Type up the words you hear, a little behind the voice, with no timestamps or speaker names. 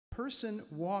person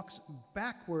walks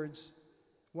backwards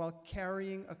while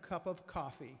carrying a cup of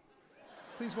coffee.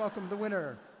 Please welcome the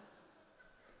winner.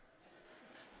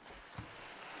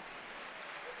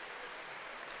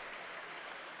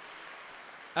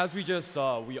 As we just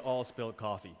saw, we all spilled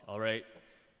coffee, all right?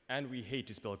 And we hate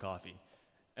to spill coffee.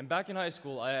 And back in high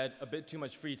school, I had a bit too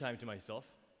much free time to myself,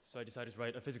 so I decided to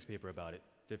write a physics paper about it,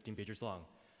 15 pages long.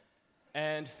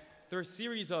 And through a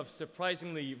series of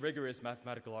surprisingly rigorous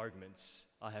mathematical arguments,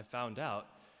 I have found out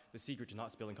the secret to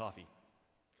not spilling coffee.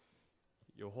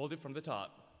 You hold it from the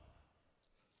top,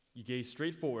 you gaze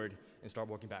straight forward, and start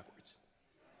walking backwards.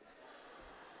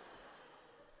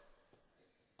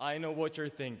 I know what you're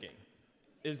thinking.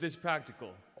 Is this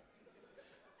practical?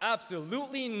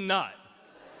 Absolutely not.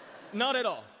 Not at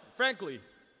all. Frankly,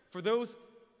 for those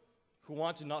who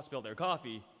want to not spill their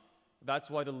coffee, that's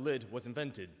why the lid was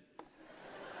invented.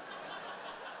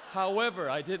 However,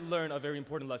 I did learn a very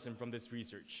important lesson from this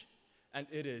research, and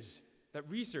it is that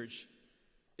research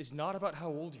is not about how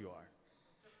old you are.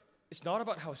 It's not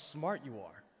about how smart you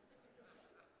are.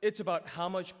 It's about how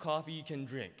much coffee you can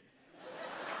drink.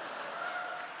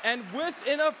 And with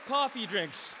enough coffee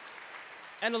drinks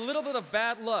and a little bit of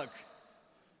bad luck,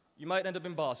 you might end up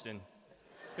in Boston.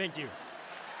 Thank you.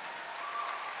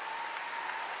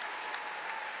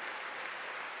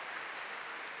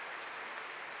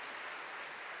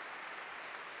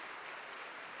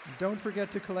 Don't forget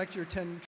to collect your 10